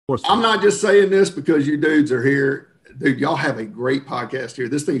course. I'm not just saying this because you dudes are here. Dude, y'all have a great podcast here.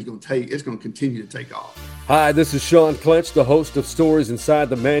 This thing's going to continue to take off. Hi, this is Sean Clinch, the host of Stories Inside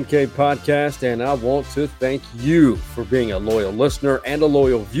the Man Cave podcast, and I want to thank you for being a loyal listener and a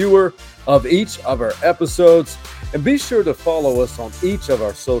loyal viewer of each of our episodes. And be sure to follow us on each of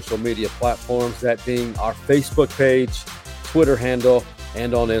our social media platforms, that being our Facebook page, Twitter handle,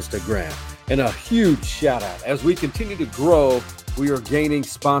 and on Instagram. And a huge shout out. As we continue to grow, we are gaining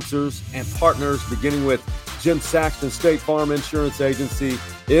sponsors and partners, beginning with Jim Saxton State Farm Insurance Agency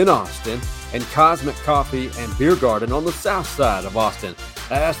in Austin and Cosmic Coffee and Beer Garden on the south side of Austin.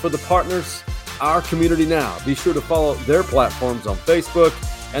 As for the partners, Our Community Now. Be sure to follow their platforms on Facebook,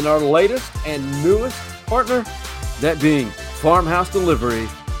 and our latest and newest partner, that being Farmhouse Delivery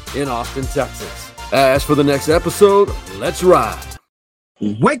in Austin, Texas. As for the next episode, let's ride.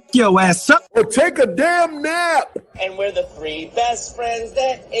 Wake your ass up or take a damn nap. And we're the three best friends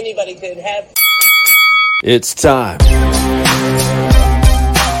that anybody could have. It's time.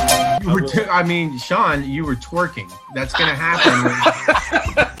 Sean, you were twerking. That's going to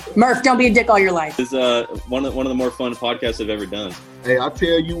happen. Murph, don't be a dick all your life. It's one of the more fun podcasts I've ever done. Hey, I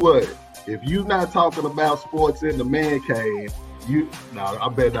tell you what, if you're not talking about sports in the man cave, I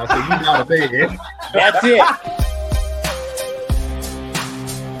better not say you not a man. That's it.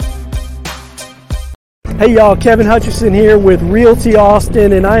 Hey y'all, Kevin Hutchison here with Realty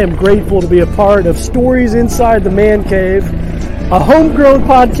Austin, and I am grateful to be a part of Stories Inside the Man Cave, a homegrown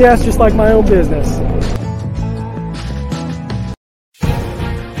podcast just like my own business.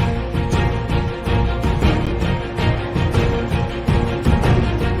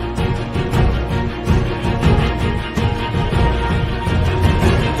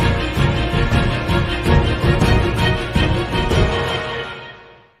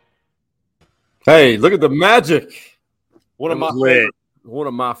 Hey, look at the magic. One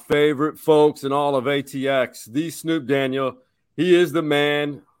of my favorite folks in all of ATX, the Snoop Daniel. He is the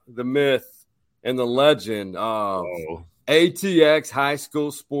man, the myth, and the legend of ATX high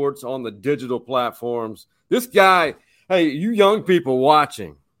school sports on the digital platforms. This guy, hey, you young people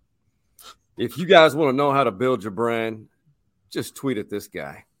watching, if you guys want to know how to build your brand, just tweet at this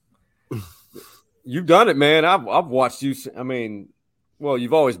guy. You've done it, man. I've watched you. Well,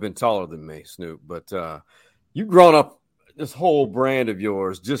 you've always been taller than me, Snoop, but you've grown up this whole brand of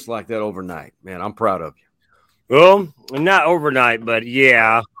yours just like that overnight. Man, I'm proud of you. Well, not overnight, but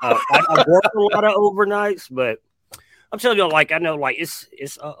yeah. I've worked a lot of overnights, but I'm telling you, I know,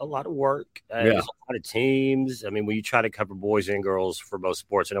 it's a lot of work. It's a lot of teams. When you try to cover boys and girls for both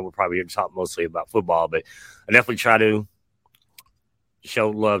sports, I know we're probably going to talk mostly about football, but I definitely try to show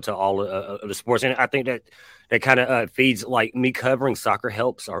love to all of the sports. And I think that kind of feeds, me covering soccer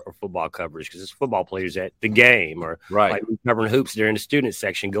helps our football coverage because it's football players at the game, or me covering hoops during the student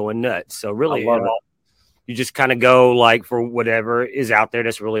section going nuts. So really, you just kind of go for whatever is out there.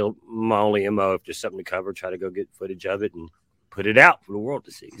 That's really my only MO. If there's something to cover, try to go get footage of it and put it out for the world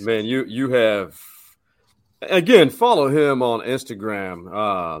to see. So. Man, you have, again, follow him on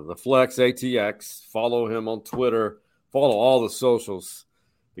Instagram, the Flex ATX. Follow him on Twitter. Follow all the socials.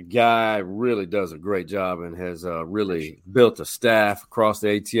 The guy really does a great job and has really built a staff across the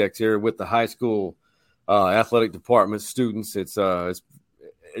ATX here with the high school athletic department students. It's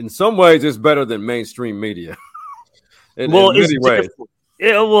in some ways it's better than mainstream media. in many ways.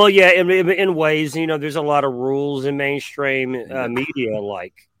 In ways, there's a lot of rules in mainstream media,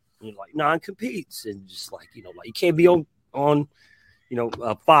 like non-competes, and just you can't be on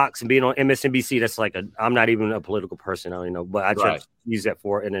Fox and being on MSNBC. That's I'm not even a political person, but I try to use that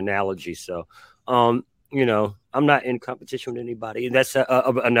for an analogy. So, I'm not in competition with anybody. And that's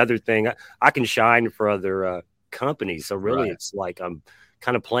another thing. I can shine for other companies. So really it's I'm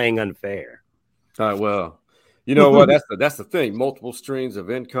kind of playing unfair. All right. Well, you know what? That's the thing. Multiple streams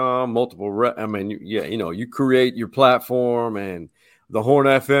of income, you create your platform, and the Horn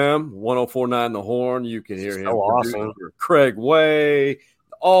FM, 104.9 The Horn. You can hear him. So awesome. Craig Way,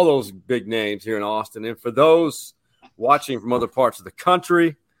 all those big names here in Austin. And for those watching from other parts of the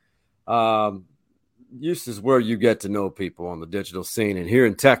country, this is where you get to know people on the digital scene. And here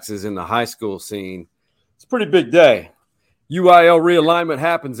in Texas, in the high school scene, it's a pretty big day. UIL realignment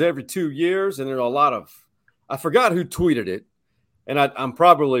happens every 2 years, and there are a lot of – I forgot who tweeted it, and I'm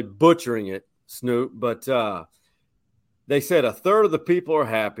probably butchering it, Snoop, but they said a third of the people are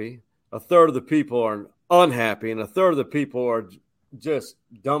happy, a third of the people are unhappy, and a third of the people are just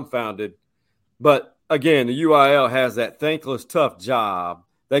dumbfounded. But, again, the UIL has that thankless, tough job.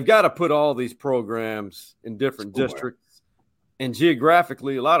 They've got to put all these programs in different districts. And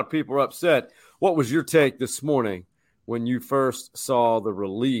geographically, a lot of people are upset. What was your take this morning when you first saw the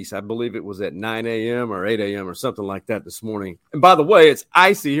release. I believe it was at 9 a.m. or 8 a.m. or something like that this morning. And by the way, it's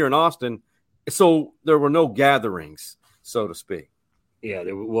icy here in Austin, so there were no gatherings, so to speak. Yeah,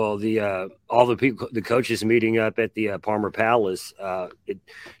 all the people, the coaches meeting up at the Palmer Palace, it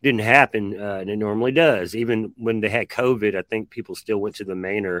didn't happen, and it normally does. Even when they had COVID, I think people still went to the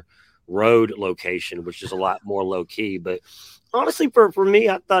Manor Road location, which is a lot more low key. But honestly, for me,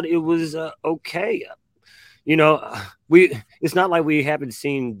 I thought it was okay. You know, it's not like we haven't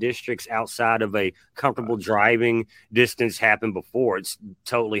seen districts outside of a comfortable driving distance happen before. It's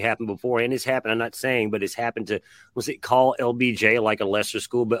totally happened before, and it's happened. I'm not saying, but it's happened to, was it call LBJ like a lesser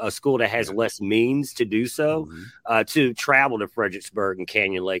school, but a school that has less means to do so, to travel to Fredericksburg and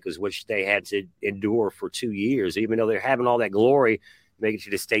Canyon Lake, which they had to endure for 2 years, even though they're having all that glory, making it to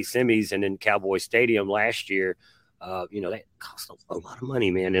the state semis and then Cowboy Stadium last year. That cost a lot of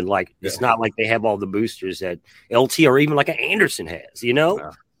money, man. And it's not like they have all the boosters that LT or even like an Anderson has,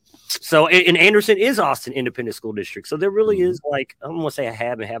 So, and Anderson is Austin Independent School District. So there really is I don't want to say a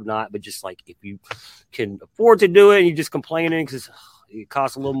have and have not, but just if you can afford to do it and you're just complaining because it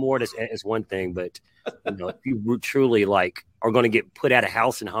costs a little more, that's one thing. But, if you truly are going to get put out of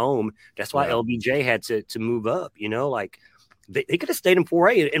house and home, that's why LBJ had to move up, They could have stayed in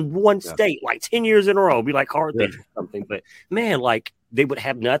 4A in one state 10 years in a row, be like Carthage or something. But man, they would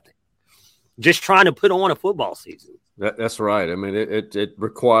have nothing. Just trying to put on a football season. That's right. I mean, it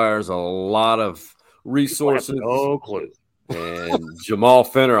requires a lot of resources. No clue. And Jamal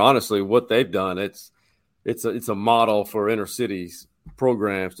Fenner, honestly, what they've done, it's a model for inner cities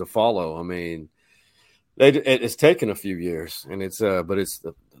programs to follow. I mean, it's taken a few years, and but it's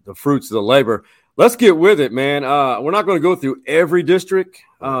the fruits of the labor. Let's get with it, man. We're not going to go through every district,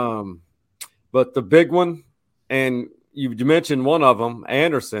 but the big one, and you mentioned one of them,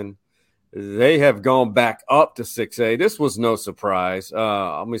 Anderson, they have gone back up to 6A. This was no surprise.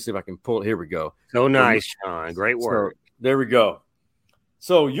 Let me see if I can pull it. Here we go. So nice, Sean. Great work. So, there we go.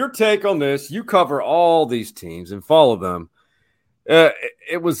 So your take on this, you cover all these teams and follow them. I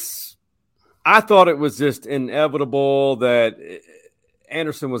thought it was just inevitable that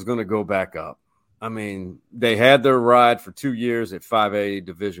Anderson was going to go back up. I mean, they had their ride for 2 years at 5A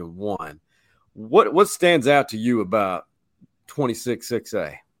Division I. What stands out to you about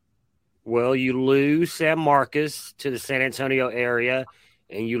 26-6A? Well, you lose San Marcos to the San Antonio area,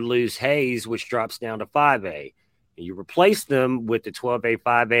 and you lose Hayes, which drops down to 5A. And you replace them with the 12A,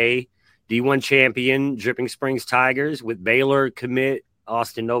 5A D1 champion Dripping Springs Tigers with Baylor commit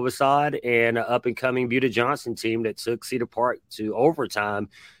Austin Novosad and an up-and-coming Buda Johnson team that took Cedar Park to overtime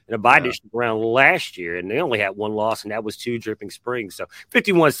in a bye-district round last year, and they only had one loss, and that was to Dripping Springs. So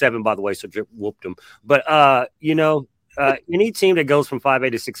 51-7, by the way, so Drip whooped them. But, any team that goes from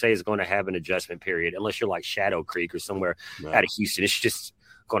 5A to 6A is going to have an adjustment period, unless you're like Shadow Creek or somewhere out of Houston. It's just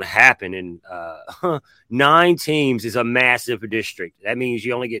going to happen. And 9 teams is a massive district. That means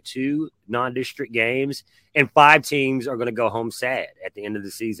you only get 2 non-district games, and 5 teams are going to go home sad at the end of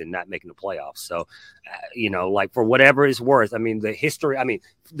the season, not making the playoffs. So, for whatever it's worth, I mean, the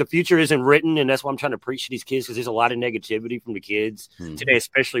future isn't written, and that's why I'm trying to preach to these kids, because there's a lot of negativity from the kids today,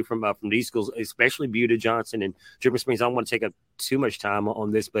 especially from these schools, especially Buda Johnson and Dripping Springs. I don't want to take up too much time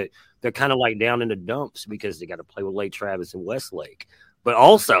on this, but they're kind of down in the dumps because they got to play with Lake Travis and Westlake. But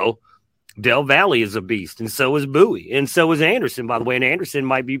also, Del Valley is a beast, and so is Bowie, and so is Anderson, by the way. And Anderson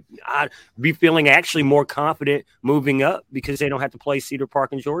might be feeling actually more confident moving up because they don't have to play Cedar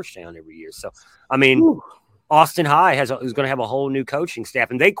Park and Georgetown every year. So, I mean, Austin High is going to have a whole new coaching staff,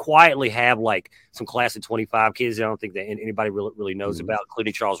 and they quietly have some class of 25 kids I don't think that anybody really knows about,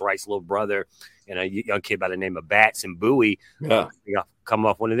 including Charles Wright's little brother and a young kid by the name of Bats and Bowie. Come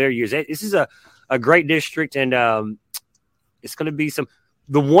off one of their years. This is a great district, and it's going to be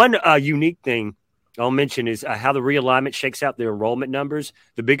the one unique thing I'll mention is how the realignment shakes out the enrollment numbers.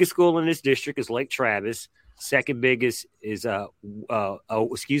 The biggest school in this district is Lake Travis. Second biggest is third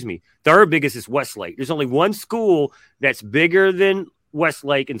biggest is Westlake. There's only one school that's bigger than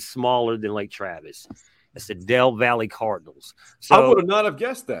Westlake and smaller than Lake Travis. That's the Del Valley Cardinals. So I would not have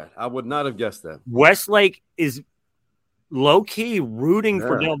guessed that. Westlake is low-key rooting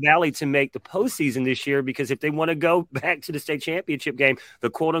for Del Valley to make the postseason this year, because if they want to go back to the state championship game, the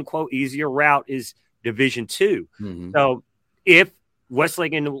quote-unquote easier route is Division II. So if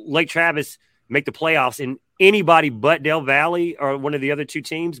Westlake and Lake Travis make the playoffs and anybody but Del Valley or one of the other 2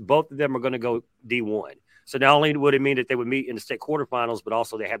 teams, both of them are going to go D1. So not only would it mean that they would meet in the state quarterfinals, but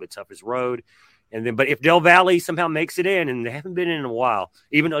also they have the toughest road. And then, but if Del Valle somehow makes it in, and they haven't been in a while,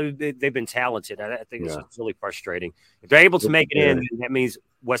 even though they've been talented, I think it's really frustrating. If they're able to make it in, that means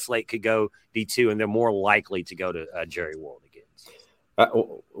Westlake could go D2, and they're more likely to go to Jerry World again.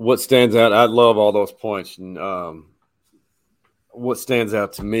 What stands out, I love all those points. And what stands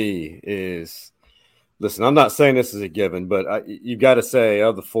out to me is, listen, I'm not saying this is a given, but you got to say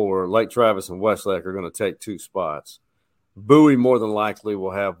of the 4, Lake Travis and Westlake are going to take 2 spots. Bowie more than likely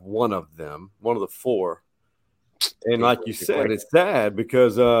will have one of them, one of the 4. And like you said, it's sad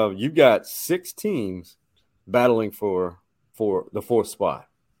because you've got 6 teams battling for the 4th spot.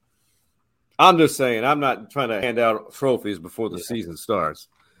 I'm just saying, I'm not trying to hand out trophies before the season starts.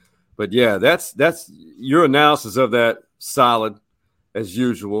 But, yeah, that's your analysis of that solid as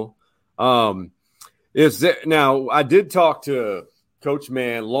usual. Now, I did talk to Coach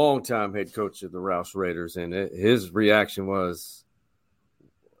Mann, longtime head coach of the Rouse Raiders, and his reaction was,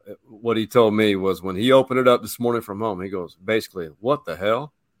 what he told me was when he opened it up this morning from home, he goes, basically, what the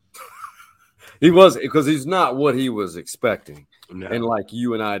hell? Because he's not what he was expecting. No. And like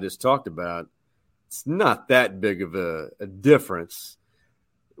you and I just talked about, it's not that big of a difference.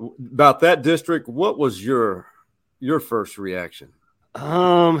 About that district, what was your first reaction?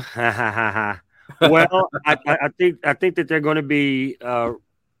 Well, I think that they're going to be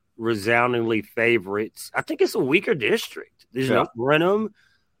resoundingly favorites. I think it's a weaker district. There's no Brenham.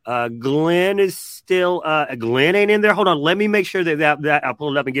 Glenn is still Glenn ain't in there. Hold on, let me make sure that I'll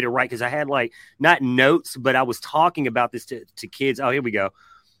pull it up and get it right, because I had not notes, but I was talking about this to kids. Oh, here we go.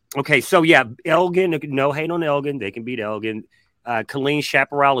 Okay, so yeah, Elgin. No hate on Elgin. They can beat Elgin. Colleen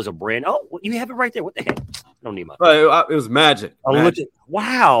Chaparral is a brand. Oh, you have it right there. What the heck? I don't need my. It was magic.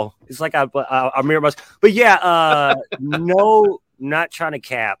 Wow, it's like I mirror myself. But yeah, no, not trying to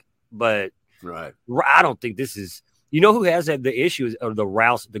cap, but right. I don't think this is. You know who has the issues of the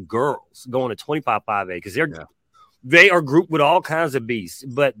Rouse, the girls going to 25-5A, because they are grouped with all kinds of beasts.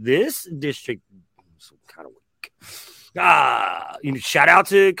 But this district is kind of weak. Shout out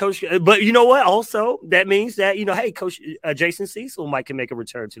to Coach. But you know what? Also, that means that, hey, Coach Jason Cecil can make a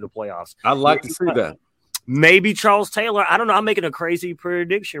return to the playoffs. I'd like to see that. Maybe Charles Taylor. I don't know. I'm making a crazy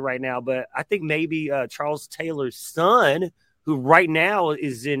prediction right now, but I think maybe Charles Taylor's son, who right now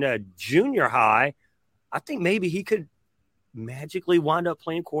is in junior high, I think maybe he could magically wind up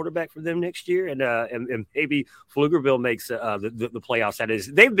playing quarterback for them next year, and maybe Pflugerville makes the playoffs. That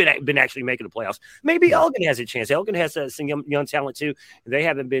is, they've been actually making the playoffs. Maybe Elgin has a chance. Elgin has some young talent too. They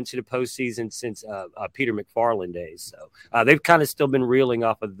haven't been to the postseason since Peter McFarland days, so they've kind of still been reeling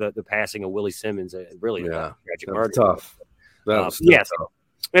off of the passing of Willie Simmons. Really, tragic murder. Tough. Yes. Tough.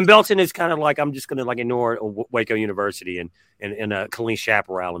 And Belton is kind of like, I'm just going to ignore Waco University and Colleen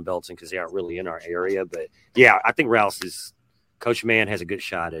Chaparral and Belton, because they aren't really in our area. But yeah, I think Coach Mann has a good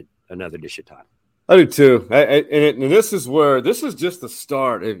shot at another district title. I do too. And this is just the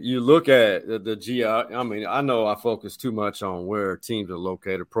start. If you look at the GI, I mean, I know I focus too much on where teams are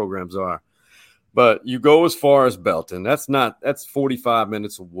located, programs are, but you go as far as Belton. That's 45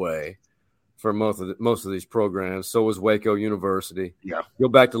 minutes away for most of these programs. So is Waco University. Yeah. Go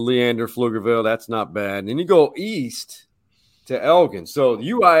back to Leander, Pflugerville. That's not bad. And then you go east to Elgin. So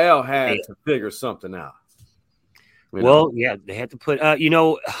UIL had to figure something out. Yeah, they had to put. I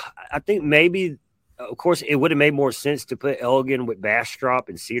think maybe, of course, it would have made more sense to put Elgin with Bastrop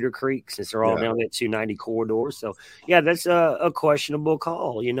and Cedar Creek, since they're all down that 290 corridor. So yeah, that's a questionable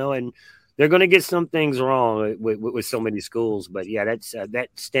call. And they're going to get some things wrong with so many schools, but yeah, that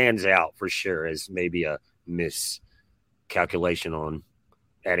stands out for sure as maybe a miscalculation on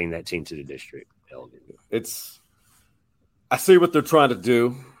adding that team to the district. I see what they're trying to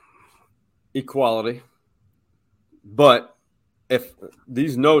do, equality, but if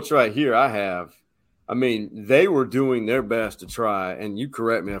these notes right here they were doing their best to try, and you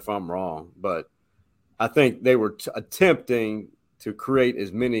correct me if I'm wrong, but I think they were attempting to create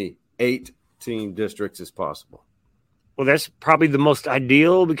as many 8-team districts as possible. Well, that's probably the most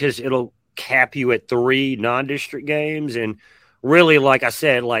ideal, because it'll cap you at 3 non-district games. And really, like I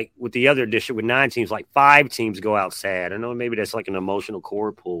said, with the other district with 9 teams, 5 teams go out sad. I know maybe that's an emotional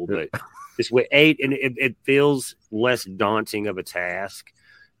core pool, but it's with 8, and it feels less daunting of a task.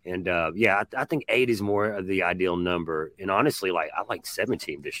 And I think 8 is more of the ideal number. And honestly, I like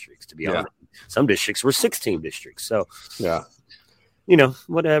 7-team districts, to be honest. Some districts were 6-team districts. So yeah.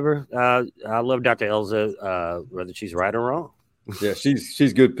 Whatever. I love Dr. Elza, whether she's right or wrong. Yeah,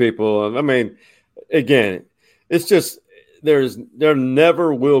 she's good people. I mean, again, it's just there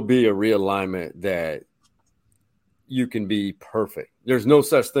never will be a realignment that you can be perfect. There's no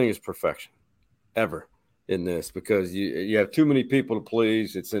such thing as perfection, ever. in this because you have too many people to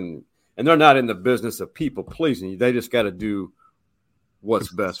please. And they're not in the business of people pleasing you. They just got to do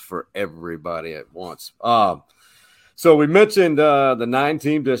what's best for everybody at once. So we mentioned the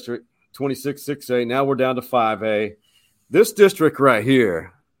 9-team district, 26-6A. Now we're down to 5A. This district right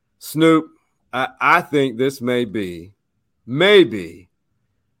here, Snoop, I think this may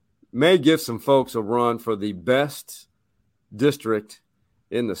give some folks a run for the best district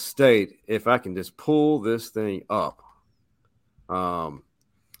in the state if I can just pull this thing up.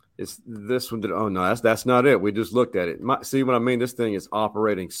 It's this one. Oh no, that's not it. We just looked at it. See what I mean? This thing is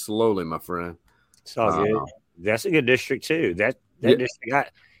operating slowly, my friend. It's all good. That's a good district too. That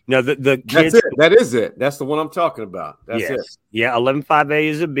district. The kids. That's it. That is it. That's the one I'm talking about. That's it. Yeah, 11-5A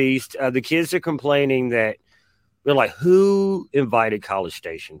is a beast. The kids are complaining that they're like, who invited College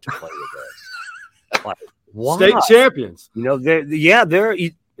Station to play with us? Like, why? State champions. They're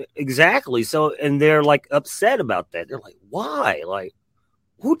exactly. So, and they're like upset about that. They're like, why? Like,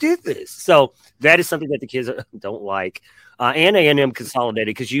 who did this? So that is something that the kids don't like. And A&M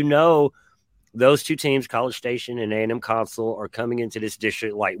consolidated because those two teams, College Station and A&M Console, are coming into this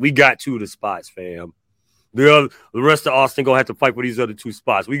district like we got 2 of the spots, fam. The rest of Austin gonna have to fight for these other 2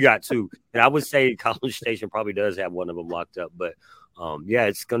 spots. We got 2, and I would say College Station probably does have one of them locked up. But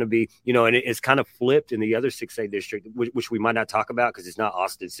it's going to be and it's kind of flipped in the other 6A district, which we might not talk about because it's not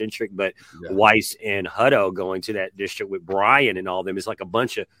Austin centric. But Weiss and Hutto going to that district with Brian and all them. It's like a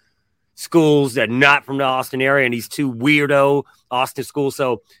bunch of schools that are not from the Austin area, and these 2 weirdo Austin schools.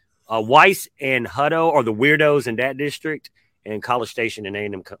 So Weiss and Hutto are the weirdos in that district, and College Station and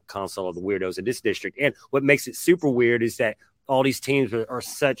A&M Console are the weirdos in this district. And what makes it super weird is that all these teams are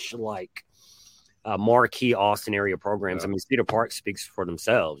such like marquee Austin area programs. I mean, Cedar Park speaks for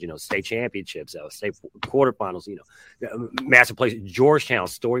themselves. State championships, state quarterfinals. Massive place. Georgetown,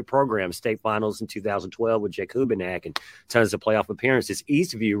 story program, state finals in 2012 with Jake Hubenak and tons of playoff appearances.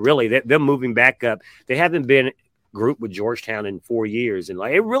 Eastview, really, they're moving back up. They haven't been group with Georgetown in 4 years, and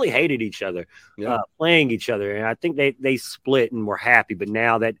like they really hated each other, playing each other. And I think they split and were happy, but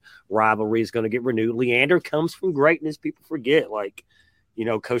now that rivalry is going to get renewed. Leander comes from greatness. People forget,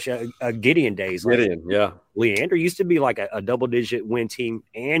 Coach Gideon days. Leander used to be like a double-digit win team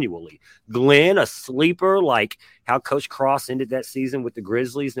annually. Glenn, a sleeper, like how Coach Cross ended that season with the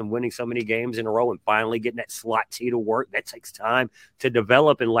Grizzlies and winning so many games in a row and finally getting that slot T to work. That takes time to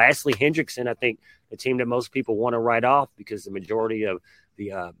develop. And lastly, Hendrickson, I think the team that most people want to write off because the majority of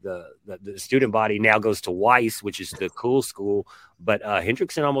the student body now goes to Weiss, which is the cool school. But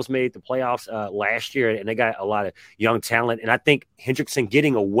Hendrickson almost made the playoffs last year, and they got a lot of young talent. And I think Hendrickson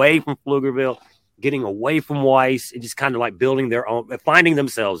getting away from Pflugerville, getting away from Weiss, and just kind of like building their own, finding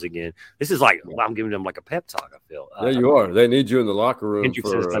themselves again. This is like I'm giving them like a pep talk. I feel. You are. They need you in the locker room.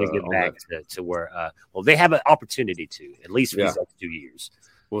 Hendrickson's going to get back to where they have an opportunity to at least for these next 2 years.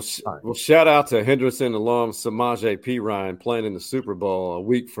 Well, shout out to Henderson alum Samaje Perine playing in the Super Bowl a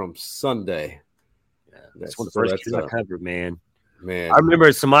week from Sunday. Yeah, that's one of the first kids I covered, man. I remember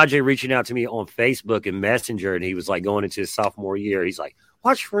Samaje reaching out to me on Facebook and Messenger, and he was like going into his sophomore year. He's like,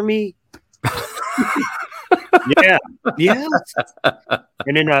 "Watch for me." Yeah.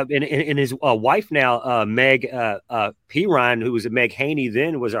 And then and his wife now, Meg Perine, who was Meg Haney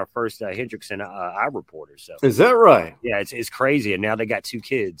then, was our first Hendrickson eye reporter. So is that right? Yeah, it's crazy, and now they got 2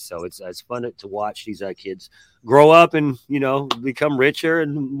 kids, so it's fun to watch these kids grow up and become richer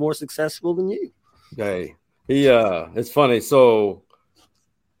and more successful than you. Hey, it's funny. So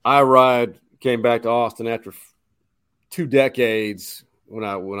I came back to Austin after 2 decades when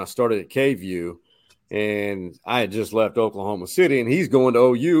I started at KView. And I had just left Oklahoma City, and he's going to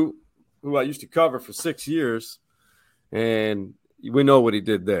OU, who I used to cover for 6 years. And we know what he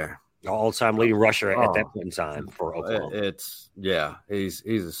did there. All-time leading rusher at that point in time for Oklahoma. He's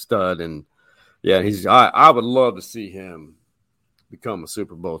a stud. And, I would love to see him become a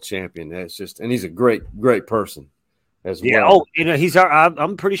Super Bowl champion. And he's a great, great person as well.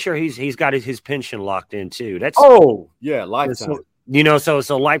 I'm pretty sure he's got his pension locked in, too. Lifetime.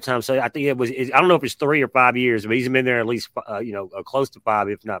 So lifetime. So I think I don't know if it's 3 or 5 years, but he's been there at least, close to 5,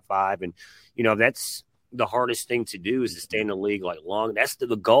 if not 5. And, that's the hardest thing to do is to stay in the league like long. That's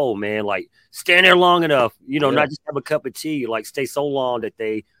the goal, man. Like stand there long enough, not just have a cup of tea, like stay so long that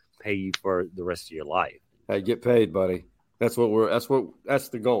they pay you for the rest of your life. Hey, get paid, buddy. That's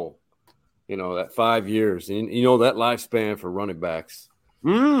the goal. That 5 years. And that lifespan for running backs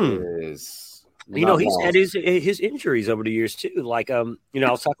is. He's had his injuries over the years too. Like, I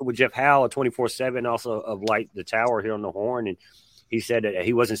was talking with Jeff Howe at 24/7, also of like the Tower here on the Horn, and he said that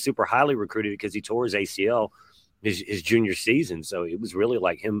he wasn't super highly recruited because he tore his ACL his junior season. So it was really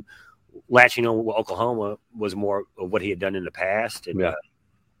like him latching on what Oklahoma was more of what he had done in the past. And,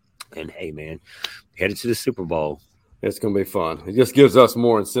 and hey, man, headed to the Super Bowl. It's going to be fun. It just gives us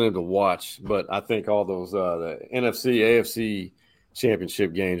more incentive to watch. But I think all those the NFC, AFC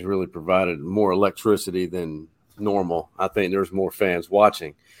championship games really provided more electricity than normal. I think there's more fans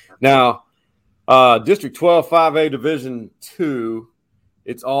watching. Now, District 12, 5A Division 2,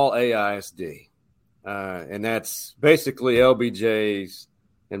 it's all AISD. And that's basically LBJ's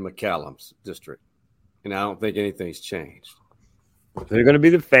and McCallum's district. And I don't think anything's changed. They're going to be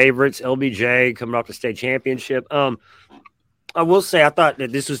the favorites. LBJ coming off the state championship. I will say I thought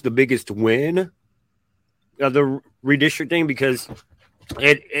that this was the biggest win of the redistricting because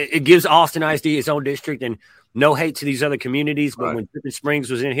it gives Austin ISD its own district, and no hate to these other communities. But when Dripping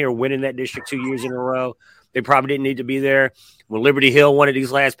Springs was in here winning that district 2 years in a row, they probably didn't need to be there. When Liberty Hill won it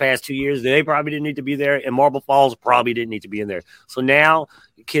these past 2 years, they probably didn't need to be there. And Marble Falls probably didn't need to be in there. So now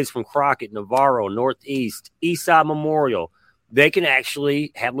kids from Crockett, Navarro, Northeast, Eastside Memorial, they can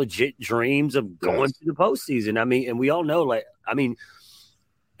actually have legit dreams of going to the postseason. I mean, and we all know,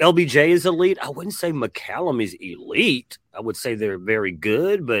 LBJ is elite. I wouldn't say McCallum is elite. I would say they're very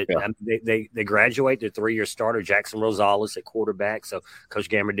good, but they graduate their 3-year starter, Jackson Rosales, at quarterback. So Coach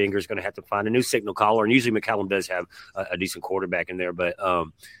Gammerdinger is going to have to find a new signal caller. And usually McCallum does have a decent quarterback in there. But,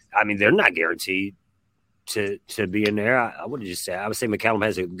 I mean, they're not guaranteed to be in there. I would say McCallum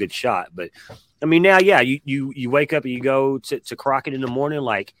has a good shot. But, I mean, now, you wake up and you go to Crockett in the morning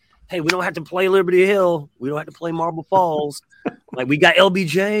like, hey, we don't have to play Liberty Hill. We don't have to play Marble Falls. We got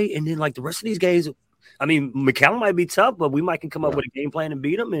LBJ, and then, the rest of these games, I mean, McCallum might be tough, but we might can come up with a game plan and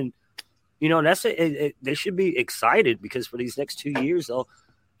beat them. And, that's it. They should be excited because for these next 2 years, though,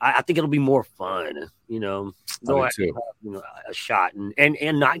 I think it'll be more fun, they'll have to have, a shot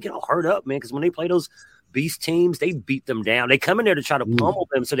and not get all hurt up, man, because when they play those beast teams, they beat them down. They come in there to try to pummel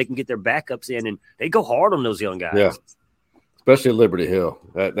them so they can get their backups in, and they go hard on those young guys. Yeah. Especially Liberty Hill.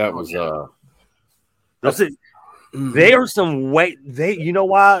 That was that's it. They are some weight. You know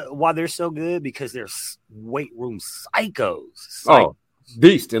why they're so good? Because they're weight room psychos.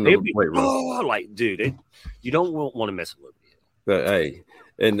 Beast in the weight room. Dude, you don't want to mess with Liberty Hill. But hey,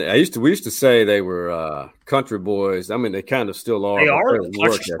 and we used to say they were country boys. I mean, they kind of still are. They are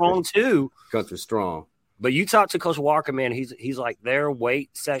country strong too. Country strong. But you talk to Coach Walker, man. He's like their weight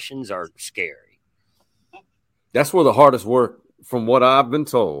sessions are scary. That's where the hardest work, from what I've been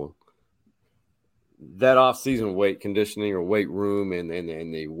told, that off-season weight conditioning or weight room and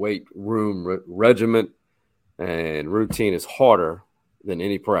the weight room regiment and routine is harder than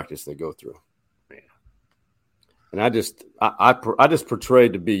any practice they go through. Yeah. And I just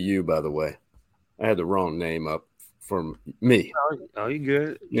portrayed to be you, by the way. I had the wrong name up for me. Oh, you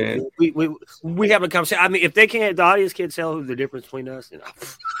good? Yeah. We have a conversation. I mean, if the audience can't tell who the difference between us,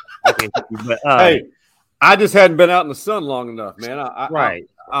 I can't. But hey. I just hadn't been out in the sun long enough, man.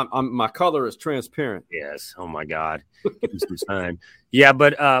 I'm my color is transparent. Yes. Oh my God. Give me some time. Yeah,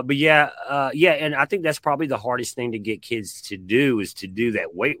 but and I think that's probably the hardest thing to get kids to do is to do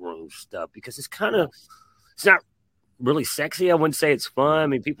that weight room stuff because it's not really sexy. I wouldn't say it's fun. I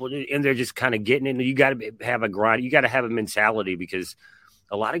mean, people in there just kind of getting it. You got to have a grind. You got to have a mentality because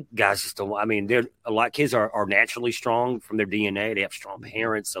a lot of guys just don't. I mean, a lot of kids are naturally strong from their DNA. They have strong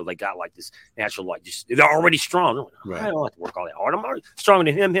parents, so they got this natural they're already strong. I don't have to work all that hard. I'm already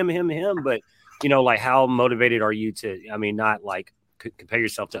stronger than him. But how motivated are you to? I mean, not compare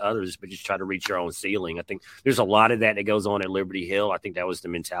yourself to others, but just try to reach your own ceiling. I think there's a lot of that goes on at Liberty Hill. I think that was the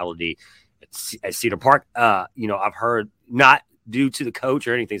mentality at Cedar Park. I've heard not due to the coach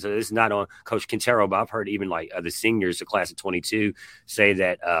or anything. So this is not on Coach Quintero, but I've heard even the seniors, the class of 22, say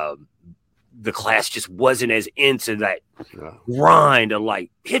that the class just wasn't as into that grind of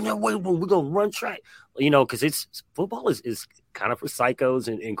hitting the weight room, we're going to run track, because football is kind of for psychos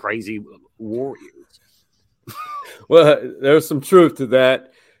and crazy warriors. Well, there's some truth to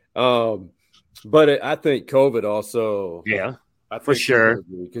that. But I think COVID also. Yeah, for sure.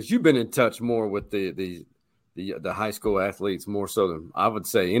 Because you've been in touch more with the high school athletes more so than I would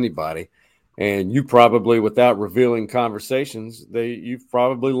say anybody. And you probably, without revealing conversations, you've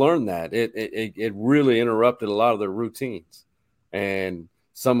probably learned that it really interrupted a lot of their routines and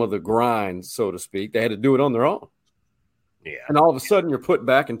some of the grind, so to speak. They had to do it on their own. Yeah. And all of a sudden you're put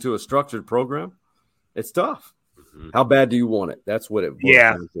back into a structured program. It's tough. Mm-hmm. How bad do you want it? That's what it boils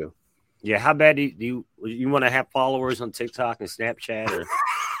down to. Yeah. How bad do you want to have followers on TikTok and Snapchat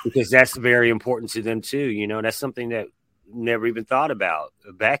because that's very important to them too. That's something that never even thought about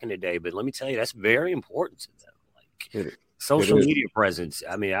back in the day. But let me tell you, that's very important to them. social media presence.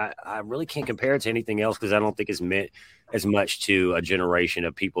 I mean, I really can't compare it to anything else because I don't think it's meant as much to a generation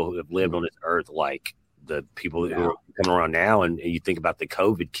of people who have lived on this earth like the people who are coming around now. And you think about the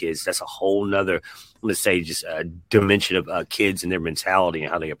COVID kids, that's a whole nother, let's say, just a dimension of kids and their mentality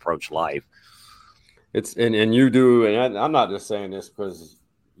and how they approach life. It's and you do, and I'm not just saying this because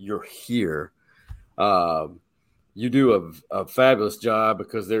you're here. You do a fabulous job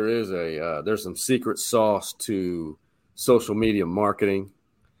because there's some secret sauce to social media marketing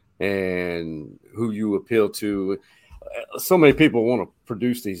and who you appeal to. So many people want to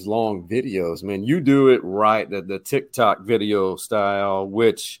produce these long videos, man. You do it right, the TikTok video style,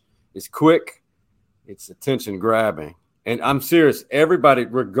 which is quick, it's attention grabbing. And I'm serious, everybody,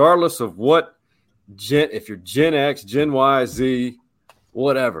 regardless of what if you're Gen X, Gen Y, Z,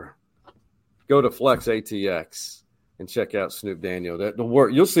 whatever, go to Flex ATX and check out Snoop Daniel. The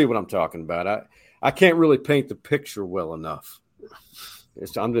work, you'll see what I'm talking about. I can't really paint the picture well enough.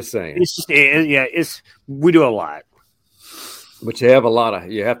 I'm just saying. We do a lot. But you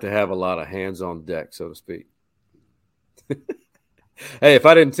have to have a lot of hands on deck, so to speak. Hey, if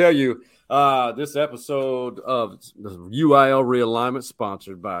I didn't tell you, this episode of the UIL Realignment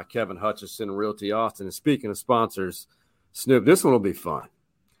sponsored by Kevin Hutchison and Realty Austin. And speaking of sponsors, Snoop, this one will be fun.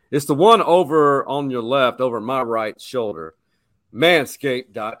 It's the one over on your left, over my right shoulder,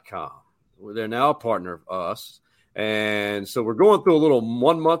 manscaped.com. They're now a partner of us. And so we're going through a little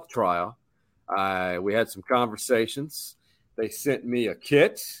 1-month trial. We had some conversations. They sent me a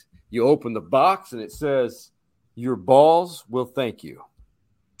kit. You open the box and it says, your balls will thank you.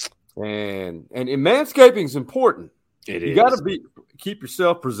 And manscaping is important. You got to keep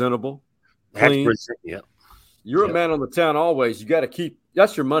yourself presentable, clean. Yep. You're a man on the town always. You got to keep –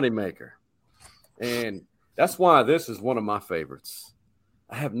 that's your moneymaker. And that's why this is one of my favorites.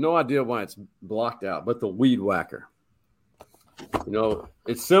 I have no idea why it's blocked out, but the Weed Whacker. You know,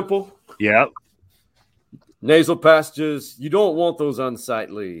 it's simple. Yep. Nasal passages. You don't want those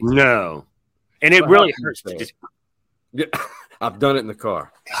unsightly. No. And it really hurts to just – yeah, I've done it in the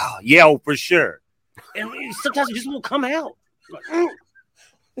car. Oh, yeah, for sure. And sometimes it just won't come out.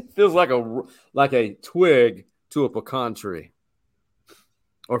 It feels like a twig to a pecan tree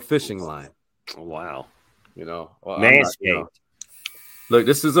or fishing line. Oh, wow. You know, Manscaped. Look,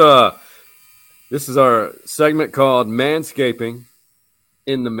 this is our segment called Manscaping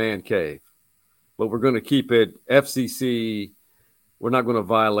in the Man Cave. But we're going to keep it FCC. We're not going to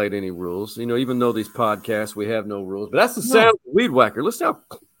violate any rules. You know, even though these podcasts, we have no rules. But that's the sound of the Weed Whacker. Listen how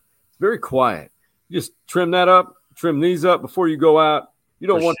it's very quiet. You just trim that up, trim these up before you go out. You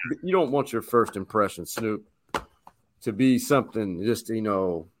don't want your first impression, Snoop, to be something just, you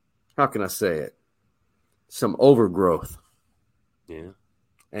know, how can I say it? Some overgrowth. Yeah.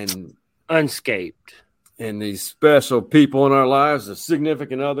 And unscaped. And these special people in our lives, the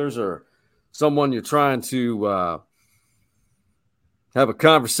significant others, or someone you're trying to have a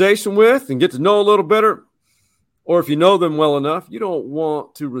conversation with and get to know a little better, or if you know them well enough, you don't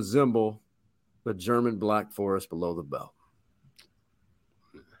want to resemble the German black forest below the belt.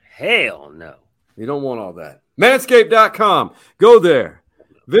 Hell no. You don't want all that. Manscaped.com. Go there.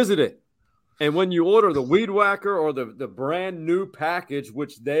 Visit it. And when you order the Weed Whacker or the brand new package,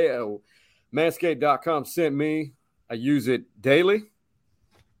 which Manscaped.com sent me, I use it daily.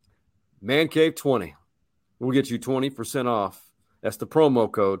 ManCave20 will get you 20% off. That's the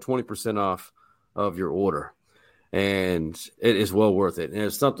promo code, 20% off of your order. And it is well worth it. And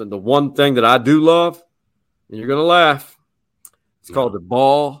it's something, the one thing that I do love, and you're going to laugh, it's called the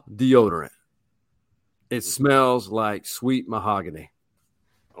Ball Deodorant. It smells like sweet mahogany.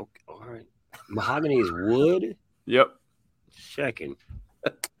 Okay, all right. Mahogany is wood? Yep. Checking.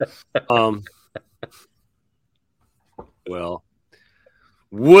 Well,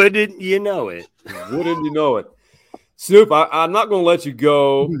 wouldn't you know it? Wouldn't you know it? Snoop, I'm not going to let you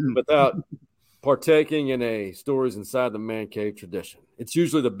go without partaking in a Stories Inside the Man Cave tradition. It's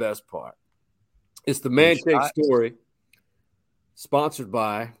usually the best part. It's the Man Cave story sponsored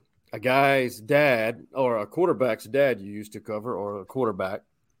by a guy's dad or a quarterback's dad you used to cover, or a quarterback.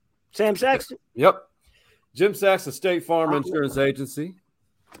 Sam Saxton? Yep. Jim Saxton, State Farm Insurance Agency.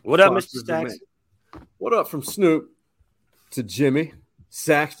 What up, Mr. Saxton? What up from Snoop to Jimmy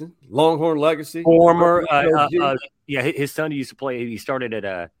Saxton, Longhorn legacy. Former, his son used to play. He started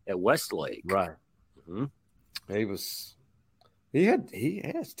at Westlake. Right. Mm-hmm. He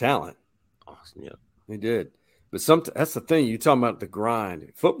has talent. Awesome, yeah. He did. But that's the thing. You're talking about the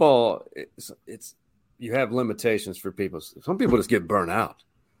grind. Football, it's you have limitations for people. Some people just get burnt out.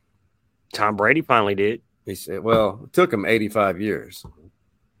 Tom Brady finally did. He said, well, it took him 85 years,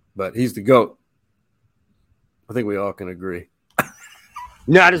 but he's the GOAT. I think we all can agree.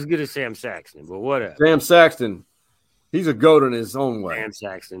 Not as good as Sam Saxton, but whatever. Sam Saxton, he's a GOAT in his own way. Sam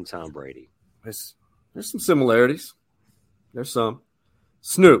Saxton, Tom Brady. There's some similarities. There's some.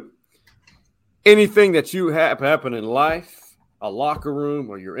 Snoop, anything that you have happen in life, a locker room,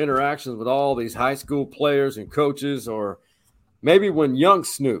 or your interactions with all these high school players and coaches, or maybe when young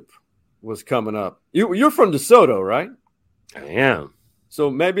Snoop was coming up. You're from DeSoto, right? I am. So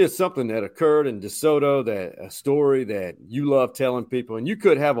maybe it's something that occurred in DeSoto, that a story that you love telling people, and you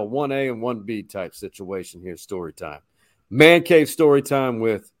could have a 1A and 1B type situation here. Story time, Man Cave story time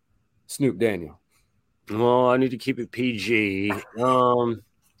with Snoop Daniel. Well, I need to keep it PG.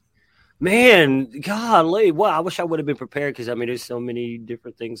 Man, golly, well, I wish I would have been prepared because there's so many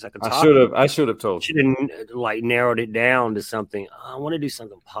different things I could talk about. I should have told you. Should have narrowed it down to something. I want to do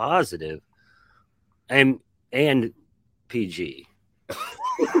something positive, and PG.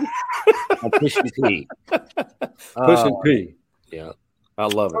 Pushing P. Pushing P. Yeah, I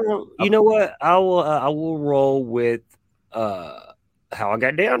love it. You know what? I will roll with how I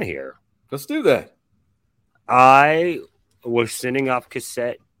got down here. Let's do that. I was sending off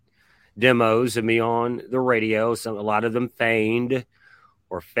cassette demos of me on the radio. A lot of them feigned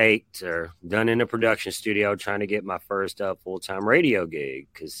or faked or done in a production studio, trying to get my first full-time radio gig,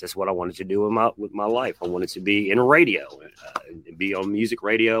 because that's what I wanted to do with my life. I wanted to be in radio and be on music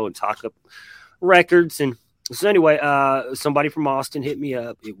radio and talk up records. And so anyway, somebody from Austin hit me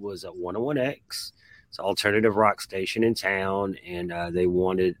up. It was a 101X. It's an alternative rock station in town, and they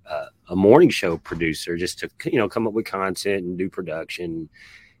wanted a morning show producer just to come up with content and do production,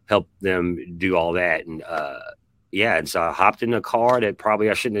 help them do all that. And and so I hopped in a car that probably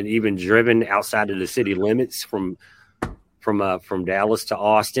I shouldn't have even driven outside of the city limits from Dallas to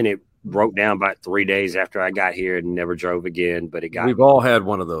Austin. It broke down about 3 days after I got here and never drove again. But we've all had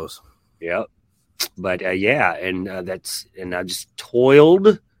one of those. Yep. But and I just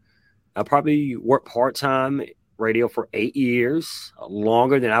toiled. I probably worked part-time radio for 8 years,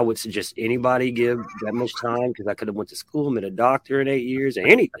 longer than I would suggest anybody give that much time, because I could have went to school and been a doctor in 8 years or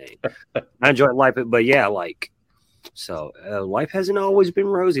anything. I enjoyed life, but life hasn't always been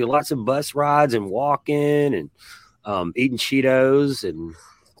rosy. Lots of bus rides and walking and eating Cheetos and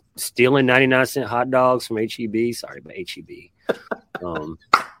stealing 99-cent hot dogs from HEB. Sorry about HEB.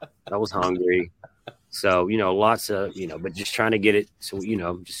 I was hungry. So, lots of, but just trying to get it. So,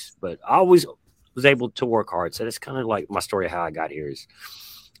 but I always was able to work hard. So that's kind of like my story of how I got here is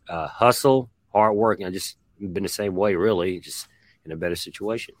hustle, hard work. And I just been the same way, really, just in a better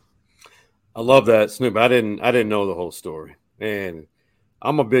situation. I love that, Snoop. I didn't know the whole story. And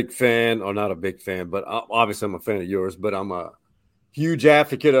I'm a big fan, or not a big fan, but obviously I'm a fan of yours, but I'm a huge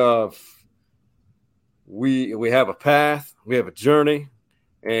advocate of we have a path, we have a journey.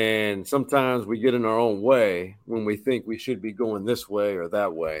 And sometimes we get in our own way when we think we should be going this way or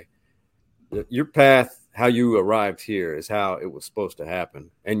that way. Your path, how you arrived here, is how it was supposed to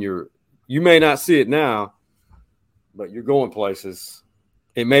happen. And you may not see it now, but you're going places.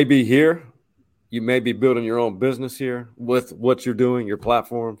 It may be here. You may be building your own business here with what you're doing, your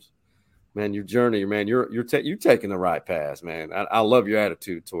platforms. Man, your journey, man, you're taking the right path, man. I love your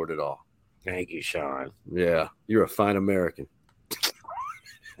attitude toward it all. Thank you, Sean. Yeah, you're a fine American.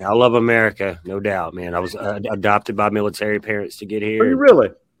 I love America, no doubt, man. I was adopted by military parents to get here. Are you really?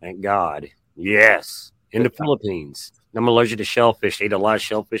 Thank God. Yes. In the Philippines. I'm allergic to shellfish. They eat a lot of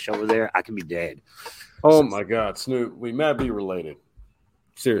shellfish over there. I could be dead. Oh, my God, Snoop. We might be related.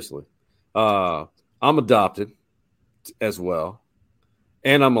 Seriously. I'm adopted as well.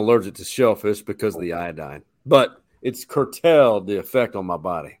 And I'm allergic to shellfish because of the iodine. But it's curtailed the effect on my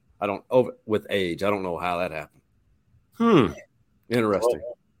body. With age. I don't know how that happened. Interesting.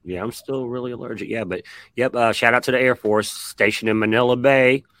 Well, yeah, I'm still really allergic. Yeah, but shout out to the Air Force stationed in Manila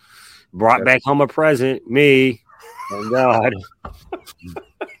Bay. Brought back home a present. Me. Thank God.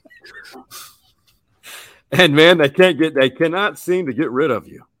 And man, they cannot seem to get rid of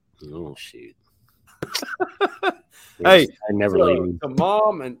you. Oh shoot. Hey, I never leave.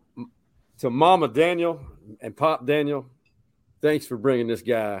 To Mama Daniel and Pop Daniel, thanks for bringing this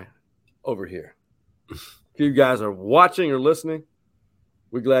guy over here. If you guys are watching or listening,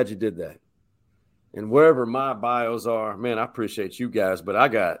 we're glad you did that. And wherever my bios are, man, I appreciate you guys, but I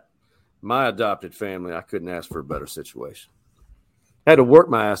got my adopted family. I couldn't ask for a better situation. Had to work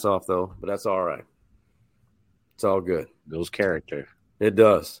my ass off, though, but that's all right. It's all good. Builds character. It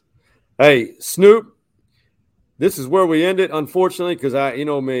does. Hey, Snoop, this is where we end it, unfortunately, because I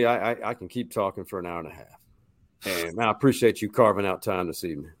can keep talking for an hour and a half. And I appreciate you carving out time this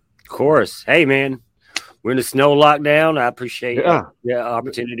evening. Of course. Hey, man. we're in a snow lockdown. I appreciate the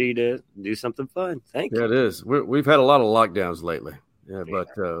opportunity to do something fun. Thank you. Yeah, it is. We've had a lot of lockdowns lately. Yeah, but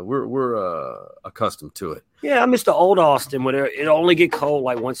we're accustomed to it. Yeah, I miss the old Austin where it only get cold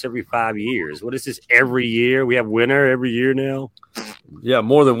like once every 5 years. What is this every year? We have winter every year now. Yeah,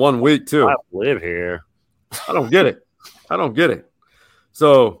 more than 1 week too. I live here. I don't get it.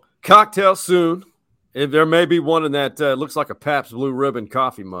 So cocktail soon. If there may be one in that looks like a Pabst Blue Ribbon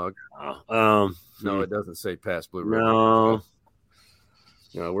coffee mug. No, it doesn't say Pabst Blue Ribbon.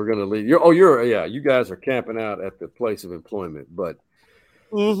 No, we're gonna leave. You guys are camping out at the place of employment, but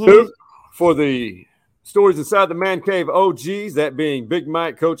for the Stories Inside the Man Cave OGs, that being Big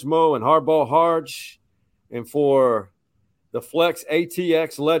Mike, Coach Mo, and Hardball Harge, and for the Flex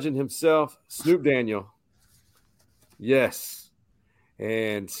ATX legend himself, Snoop Daniel. Yes,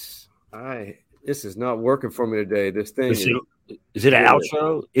 and this is not working for me today. This thing is it an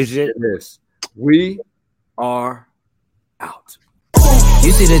outro? Is it? Yes. We are out.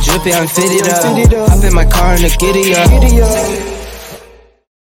 You see the drippy, I'm fitted up. Hop in my car and the giddy up.